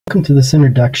Welcome to this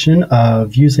introduction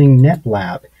of using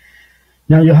Netlab.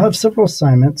 Now you'll have several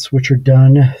assignments which are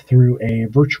done through a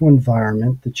virtual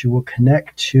environment that you will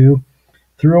connect to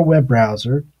through a web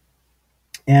browser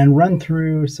and run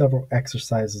through several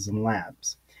exercises and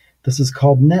labs. This is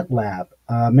called Netlab.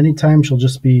 Many times you'll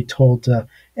just be told to,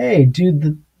 hey, do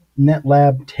the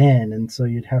Netlab 10, and so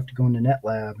you'd have to go into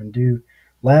Netlab and do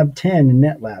Lab 10 in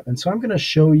Netlab. And so I'm going to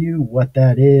show you what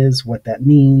that is, what that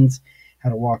means,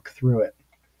 how to walk through it.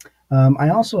 I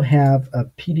also have a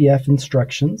PDF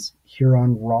instructions here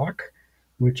on Rock,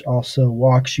 which also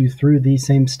walks you through these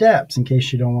same steps in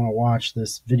case you don't want to watch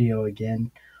this video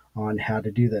again on how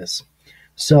to do this.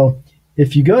 So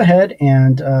if you go ahead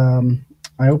and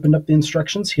I opened up the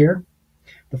instructions here.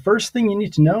 The first thing you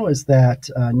need to know is that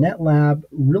Netlab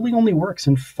really only works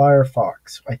in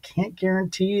Firefox. I can't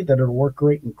guarantee that it'll work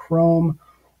great in Chrome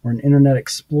or in Internet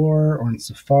Explorer or in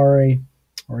Safari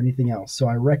or anything else. So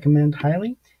I recommend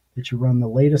highly that you run the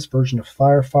latest version of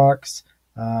Firefox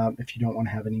if you don't want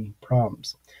to have any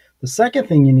problems. The second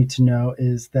thing you need to know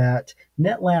is that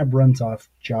Netlab runs off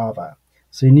Java.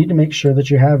 So you need to make sure that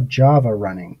you have Java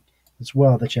running as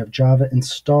well, that you have Java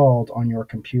installed on your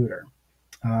computer.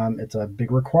 It's a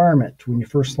big requirement. When you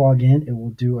first log in, it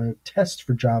will do a test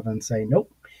for Java and say,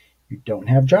 nope, you don't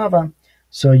have Java.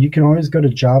 So you can always go to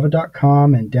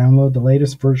java.com and download the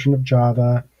latest version of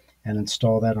Java and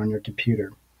install that on your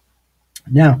computer.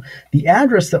 Now, the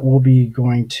address that we'll be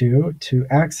going to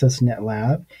access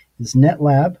Netlab is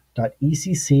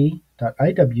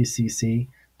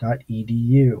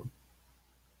netlab.ecc.iwcc.edu.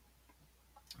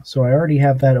 So I already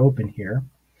have that open here.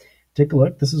 Take a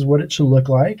look. This is what it should look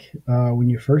like when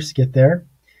you first get there.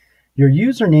 Your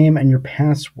username and your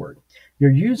password. Your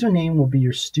username will be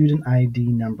your student ID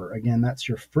number. Again, that's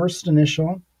your first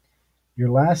initial,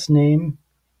 your last name,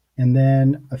 and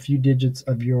then a few digits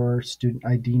of your student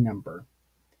ID number,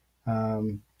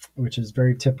 which is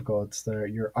very typical. It's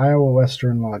your Iowa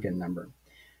Western login number.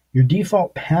 Your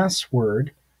default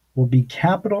password will be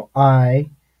capital IWCC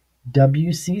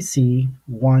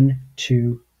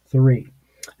 123.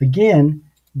 Again,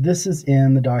 this is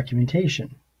in the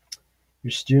documentation.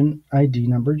 Your student ID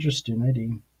number is your student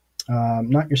ID.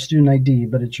 Not your student ID,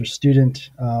 but it's your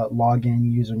student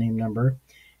login username number.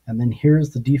 And then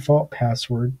here's the default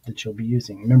password that you'll be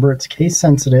using. Remember, it's case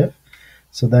sensitive,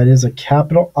 so that is a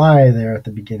capital I there at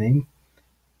the beginning,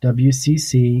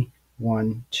 WCC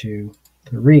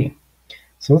 123.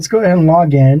 So let's go ahead and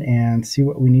log in and see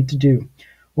what we need to do.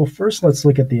 Well, first let's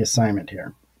look at the assignment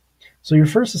here. So your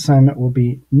first assignment will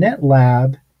be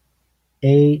Netlab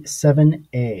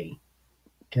A7A,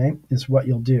 okay, is what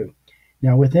you'll do.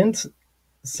 Now within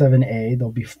 7A,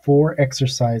 there'll be 4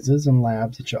 exercises and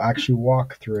labs that you'll actually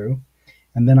walk through.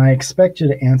 And then I expect you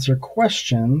to answer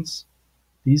questions,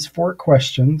 these 4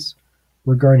 questions,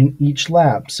 regarding each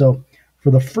lab. So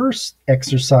for the first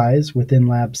exercise within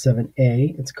Lab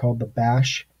 7A, it's called the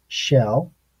Bash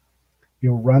Shell.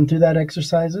 You'll run through that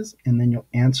exercises, and then you'll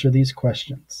answer these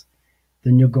questions.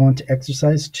 Then you'll go into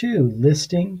exercise 2,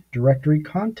 listing directory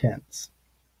contents.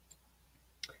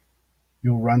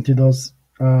 You'll run through those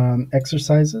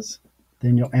exercises.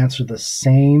 Then you'll answer the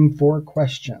same 4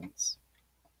 questions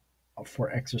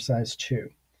for exercise 2.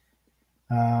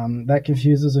 That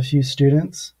confuses a few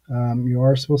students. You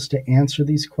are supposed to answer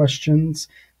these questions.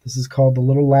 This is called the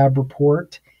little lab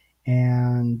report,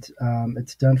 and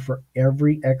it's done for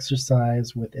every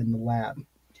exercise within the lab.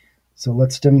 So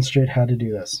let's demonstrate how to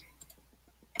do this.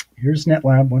 Here's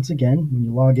Netlab once again. When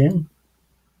you log in,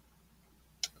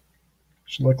 it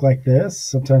should look like this.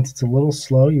 Sometimes it's a little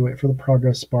slow. You wait for the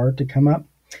progress bar to come up.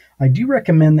 I do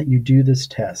recommend that you do this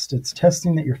test. It's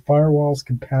testing that your firewall is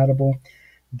compatible,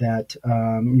 that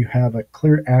you have a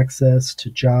clear access to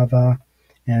Java,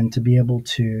 and to be able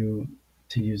to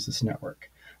use this network.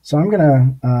 So I'm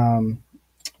gonna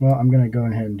go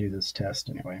ahead and do this test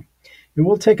anyway. It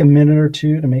will take a minute or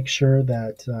two to make sure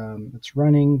that it's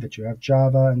running, that you have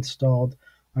Java installed.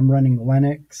 I'm running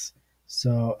Linux,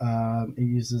 so it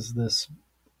uses this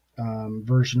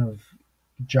version of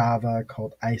Java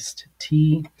called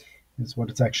iced-t is what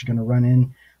it's actually going to run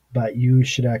in, but you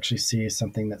should actually see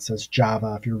something that says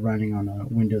Java if you're running on a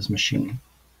Windows machine.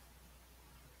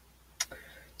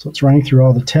 So it's running through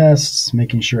all the tests,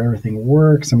 making sure everything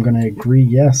works. I'm going to agree,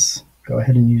 yes, go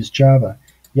ahead and use Java.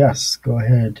 Yes, go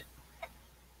ahead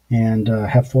and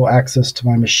have full access to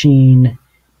my machine.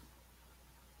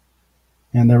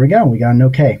 And there we go, we got an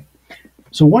OK.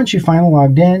 So once you finally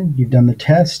logged in, you've done the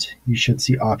test, you should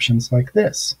see options like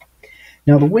this.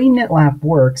 Now the way Netlab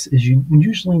works is you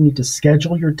usually need to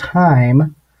schedule your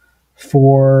time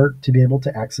to be able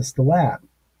to access the lab.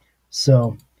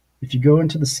 So if you go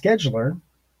into the scheduler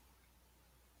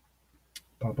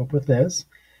pop up with this.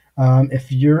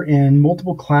 If you're in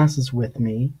multiple classes with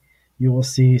me, you will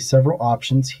see several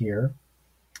options here.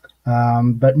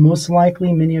 But most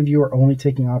likely, many of you are only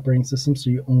taking operating systems, so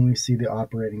you only see the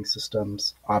operating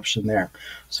systems option there.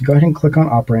 So go ahead and click on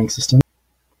operating system.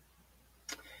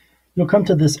 You'll come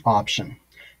to this option.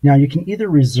 Now you can either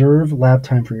reserve lab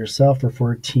time for yourself or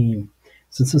for a team.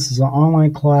 Since this is an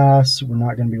online class, we're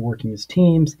not going to be working as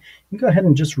teams. You can go ahead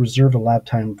and just reserve a lab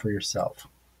time for yourself.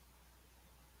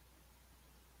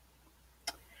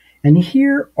 And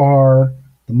here are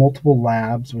the multiple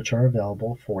labs which are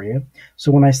available for you.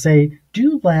 So when I say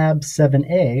do lab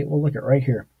 7A, well, look at right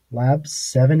here, lab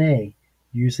 7A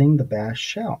using the bash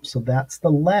shell. So that's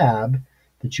the lab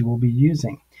that you will be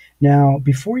using. Now,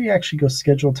 before you actually go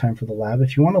schedule time for the lab,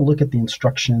 if you want to look at the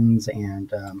instructions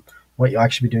and what you'll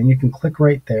actually be doing, you can click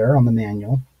right there on the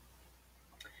manual,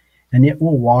 and it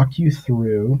will walk you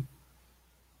through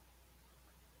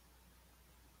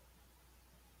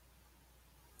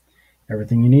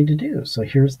everything you need to do. So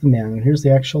here's the manual. Here's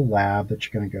the actual lab that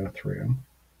you're going to go through.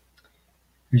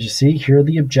 As you see, here are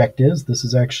the objectives. This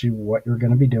is actually what you're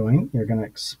going to be doing. You're going to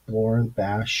explore the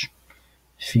bash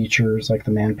features like the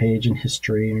man page and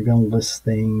history, and you're going to list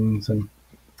things and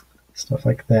stuff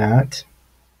like that.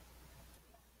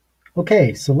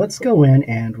 Okay, so let's go in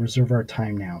and reserve our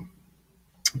time now.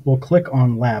 We'll click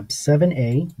on lab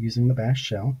 7A using the bash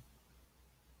shell.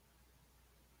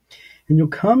 And you'll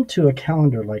come to a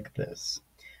calendar like this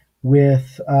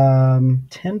with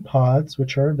 10 pods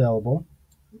which are available.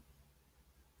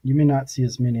 You may not see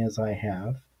as many as I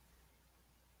have.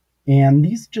 And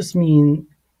these just mean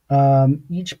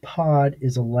each pod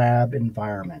is a lab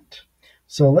environment.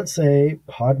 So let's say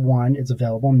pod 1 is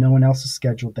available, no one else is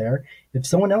scheduled there. If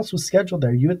someone else was scheduled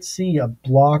there, you would see a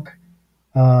block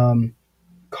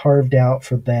carved out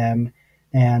for them,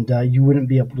 and you wouldn't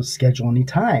be able to schedule any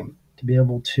time to be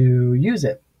able to use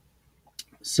it.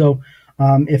 So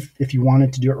if you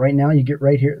wanted to do it right now, you get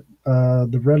right here.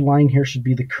 The red line here should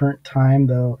be the current time,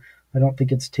 though I don't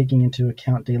think it's taking into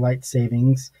account daylight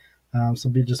savings. So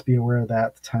just be aware of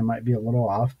that. The time might be a little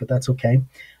off, but that's okay.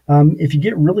 If you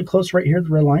get really close right here to the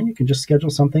red line, you can just schedule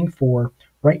something for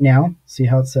right now. See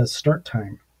how it says start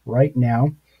time right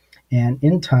now, and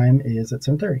end time is at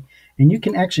 7:30. And you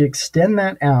can actually extend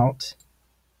that out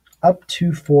up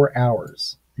to 4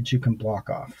 hours that you can block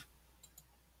off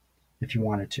if you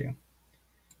wanted to.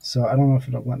 So I don't know if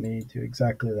it'll let me do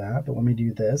exactly that, but let me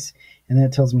do this. And then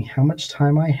it tells me how much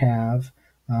time I have.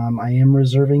 I am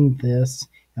reserving this,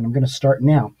 and I'm going to start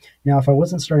now. Now, if I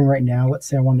wasn't starting right now, let's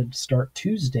say I wanted to start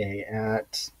Tuesday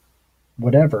at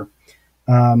whatever.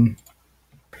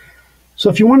 So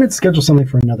if you wanted to schedule something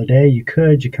for another day, you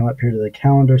could. You come up here to the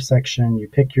calendar section, you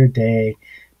pick your day,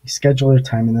 you schedule your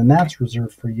time, and then that's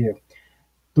reserved for you.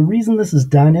 The reason this is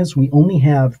done is we only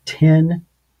have 10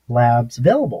 labs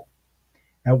available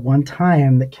at one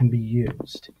time that can be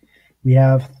used. We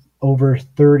have over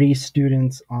 30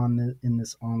 students in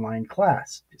this online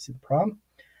class. Do you see the problem?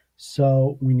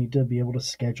 So we need to be able to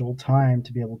schedule time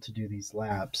to be able to do these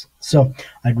labs. So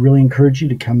I'd really encourage you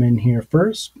to come in here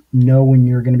first, know when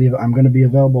you're going to be. I'm going to be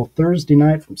available Thursday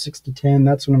night from 6 to 10.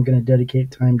 That's when I'm going to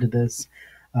dedicate time to this.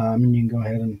 And you can go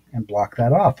ahead and block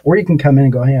that off. Or you can come in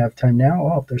and go, hey, I have time now.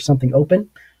 Oh, if there's something open,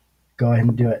 go ahead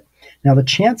and do it. Now, the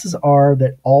chances are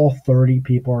that all 30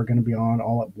 people are going to be on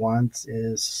all at once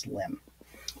is slim.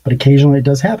 But occasionally it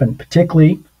does happen,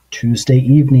 particularly Tuesday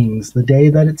evenings, the day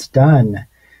that it's done.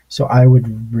 So I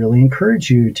would really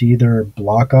encourage you to either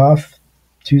block off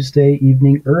Tuesday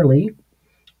evening early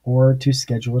or to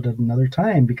schedule it at another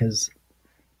time, because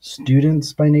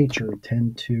students by nature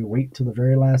tend to wait till the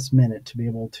very last minute to be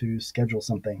able to schedule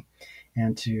something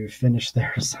and to finish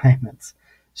their assignments.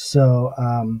 So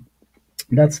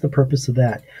that's the purpose of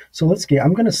that. So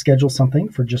I'm going to schedule something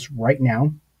for just right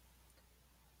now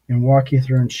and walk you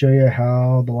through and show you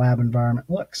how the lab environment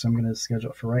looks. I'm going to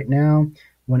schedule it for right now.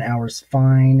 1 hour is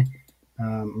fine.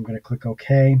 I'm going to click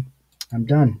OK. I'm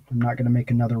done. I'm not going to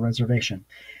make another reservation.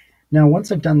 Now,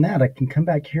 once I've done that, I can come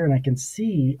back here and I can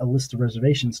see a list of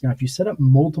reservations. Now, if you set up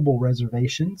multiple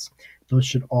reservations, those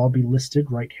should all be listed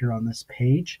right here on this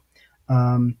page.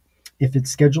 If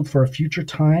it's scheduled for a future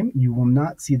time, you will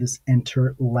not see this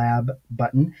Enter Lab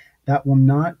button. That will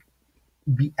not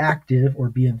be active or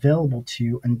be available to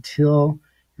you until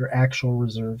your actual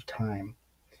reserved time.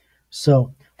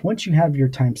 So once you have your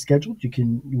time scheduled, you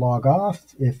can log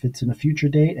off if it's in a future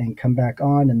date and come back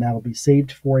on, and that'll be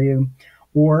saved for you.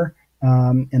 Or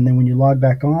and then when you log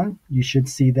back on, you should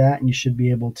see that and you should be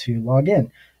able to log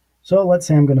in. So let's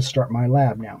say I'm going to start my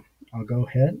lab now. I'll go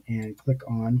ahead and click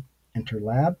on Enter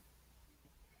Lab.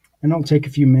 And it'll take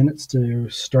a few minutes to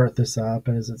start this up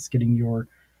as it's getting your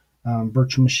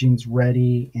virtual machines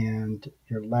ready and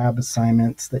your lab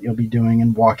assignments that you'll be doing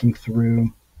and walking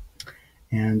through.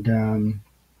 And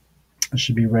it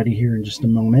should be ready here in just a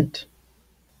moment.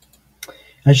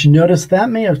 As you notice, that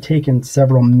may have taken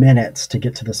several minutes to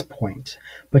get to this point,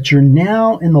 but you're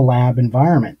now in the lab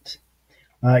environment.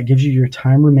 It gives you your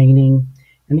time remaining,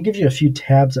 and it gives you a few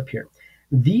tabs up here.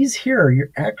 These here are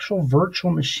your actual virtual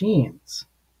machines.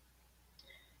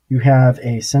 You have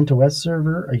a CentOS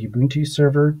server, a Ubuntu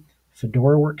server,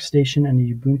 Fedora workstation, and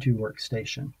a Ubuntu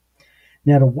workstation.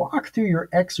 Now, to walk through your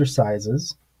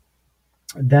exercises,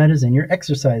 that is in your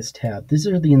exercise tab. These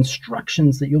are the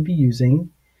instructions that you'll be using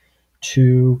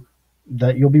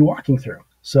that you'll be walking through.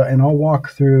 And I'll walk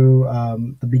through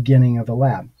the beginning of the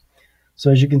lab.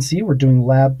 So as you can see, we're doing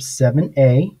lab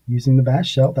 7A using the bash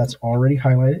shell. That's already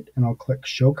highlighted, and I'll click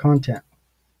show content.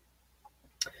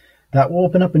 That will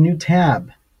open up a new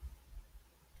tab.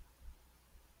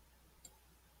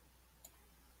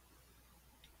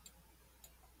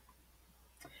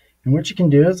 And what you can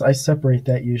do is I separate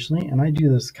that usually, and I do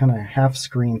this kind of half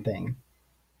screen thing,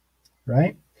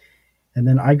 right? And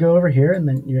then I go over here, and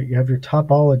then you have your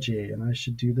topology, and I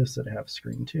should do this at half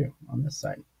screen too on this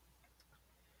side.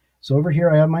 So over here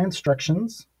I have my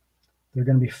instructions. There are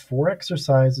going to be 4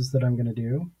 exercises that I'm going to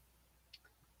do.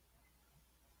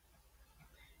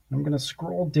 I'm going to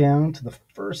scroll down to the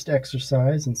first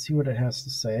exercise and see what it has to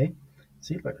say.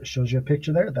 See, it shows you a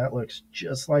picture there. That looks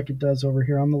just like it does over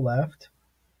here on the left.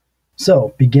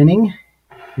 So beginning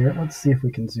here, let's see if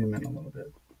we can zoom in a little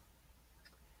bit.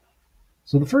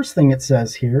 So the first thing it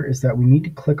says here is that we need to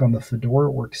click on the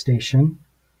Fedora workstation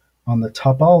on the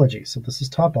topology. So this is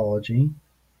topology,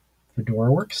 Fedora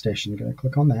workstation. I'm going to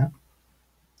click on that.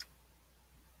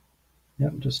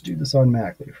 Yep, just do this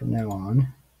automatically from now on.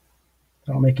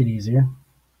 That'll make it easier.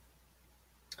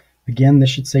 Again, this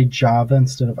should say Java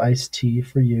instead of ICE-T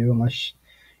for you, unless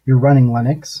you're running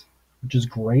Linux, which is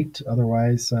great.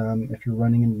 Otherwise, if you're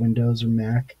running in Windows or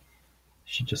Mac, it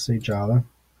should just say Java.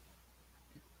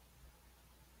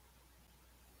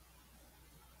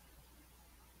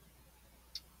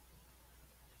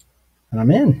 And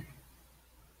I'm in.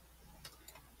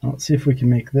 Now let's see if we can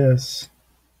make this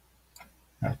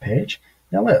a page.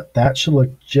 Now look, that should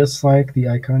look just like the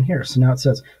icon here. So now it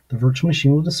says the virtual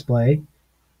machine will display.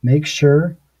 Make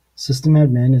sure system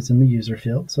admin is in the user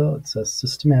field. So it says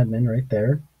system admin right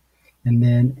there. And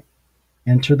then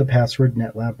enter the password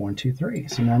netlab123.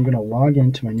 So now I'm going to log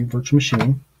into my new virtual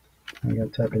machine. I'm going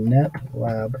to type in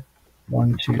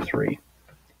netlab123.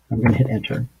 I'm going to hit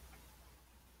enter.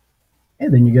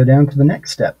 And then you go down to the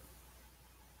next step.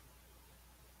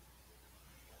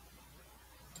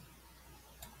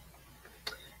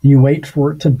 You wait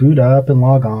for it to boot up and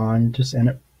log on, and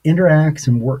it interacts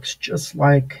and works just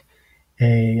like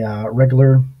a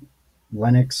regular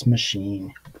Linux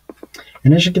machine.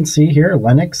 And as you can see here,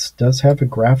 Linux does have a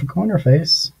graphical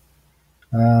interface.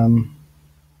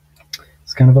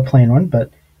 It's kind of a plain one,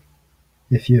 but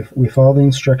if we follow the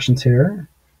instructions here,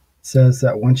 it says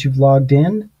that once you've logged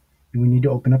in, we need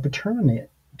to open up a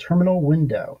terminal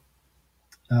window.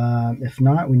 If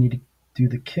not, we need to do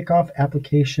the kickoff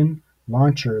application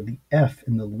launcher, the F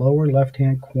in the lower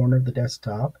left-hand corner of the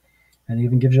desktop, and it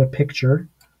even gives you a picture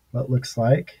what it looks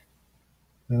like.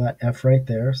 Look at that F right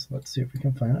there. So let's see if we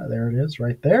can find it. There it is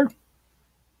right there.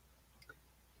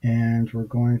 And we're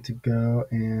going to go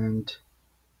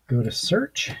to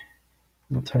search.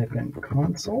 We'll type in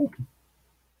console.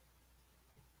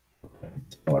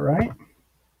 Spell it right.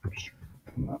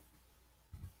 Come up.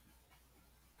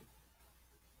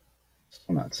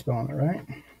 Still not spelling it right.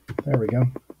 There we go.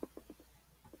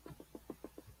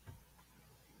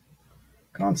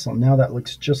 Console. Now that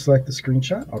looks just like the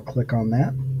screenshot. I'll click on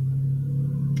that.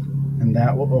 And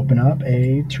that will open up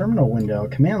a terminal window, a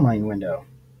command line window,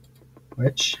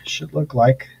 which should look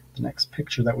like the next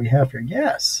picture that we have here.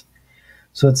 Yes.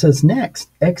 So it says next,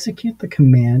 execute the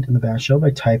command in the bash shell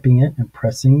by typing it and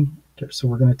pressing. So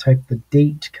we're going to type the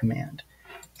date command.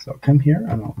 So I'll come here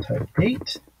and I'll type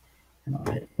date and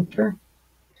I'll hit enter.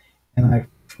 And I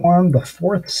formed the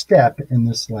 4th step in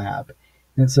this lab.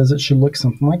 And it says it should look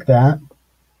something like that.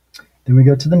 Then we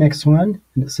go to the next one,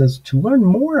 and it says to learn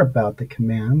more about the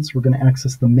commands, we're going to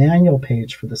access the manual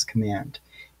page for this command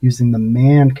using the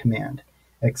man command.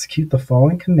 Execute the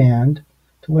following command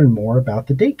to learn more about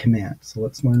the date command. So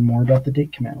let's learn more about the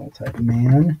date command. We'll type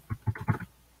man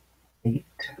date.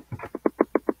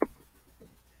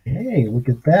 Hey, look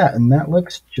at that. And that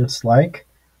looks just like,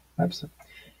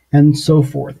 and so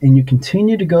forth. And you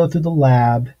continue to go through the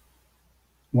lab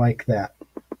like that.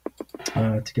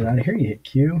 To get out of here, you hit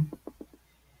Q.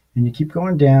 And you keep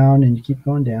going down and you keep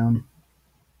going down.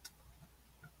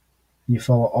 You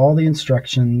follow all the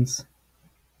instructions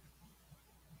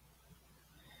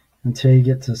until you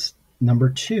get to number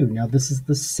 2. Now this is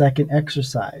the second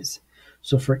exercise.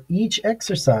 So for each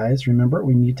exercise, remember,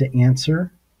 we need to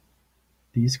answer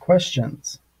these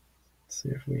questions. Let's see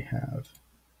if we have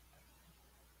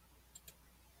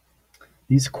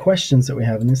these questions that we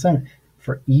have in the assignment.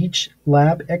 For each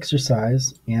lab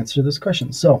exercise, answer this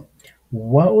question. So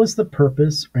what was the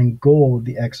purpose and goal of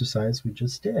the exercise we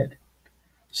just did?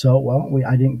 So, well,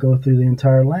 I didn't go through the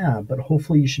entire lab, but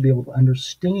hopefully you should be able to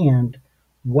understand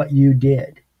what you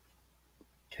did,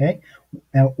 okay?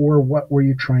 Or what were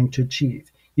you trying to achieve?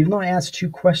 Even though I asked 2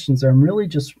 questions, I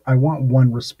want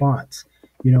one response.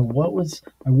 You know,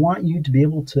 I want you to be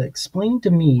able to explain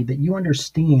to me that you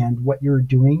understand what you're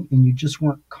doing and you just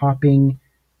weren't copying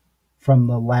from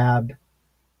the lab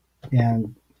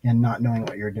and not knowing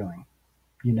what you're doing,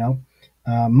 you know?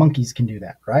 Monkeys can do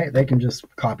that, right? They can just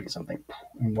copy something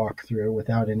and walk through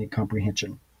without any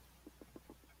comprehension.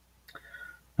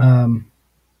 The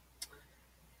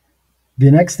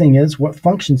next thing is, what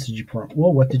functions did you perform?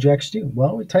 Well, what did you actually do?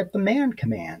 Well, we typed the man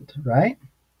command, right?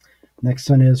 Next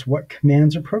one is, what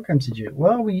commands or programs did you do?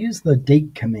 Well, we use the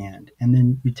date command, and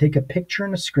then you take a picture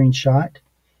and a screenshot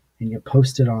and you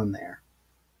post it on there.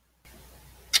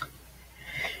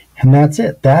 And that's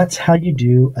it. That's how you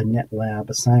do a Netlab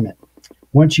assignment.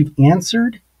 Once you've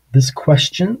answered this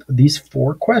question, these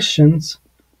 4 questions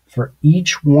for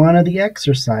each one of the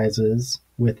exercises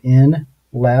within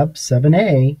Lab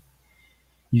 7A,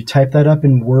 you type that up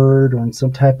in Word or in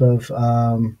some type of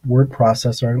word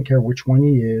processor, I don't care which one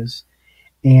you use,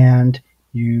 and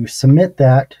you submit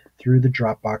that through the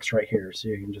Dropbox right here. So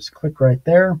you can just click right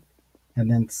there and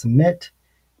then submit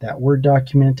that Word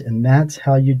document, and that's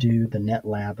how you do the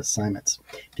Netlab assignments.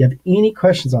 If you have any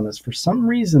questions on this, for some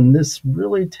reason this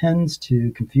really tends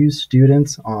to confuse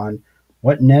students on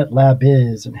what Netlab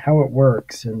is and how it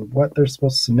works and what they're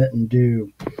supposed to submit and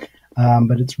do.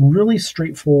 But it's really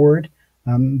straightforward.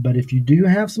 But if you do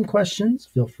have some questions,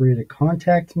 feel free to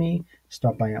contact me,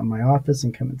 stop by my office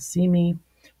and come and see me,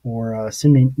 or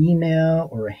send me an email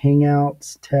or a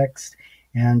Hangouts text,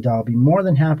 and I'll be more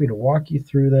than happy to walk you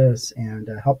through this and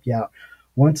help you out.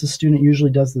 Once a student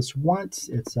usually does this once,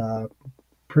 it's a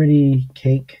pretty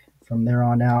cake from there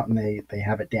on out, and they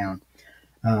have it down.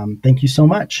 Thank you so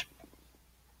much.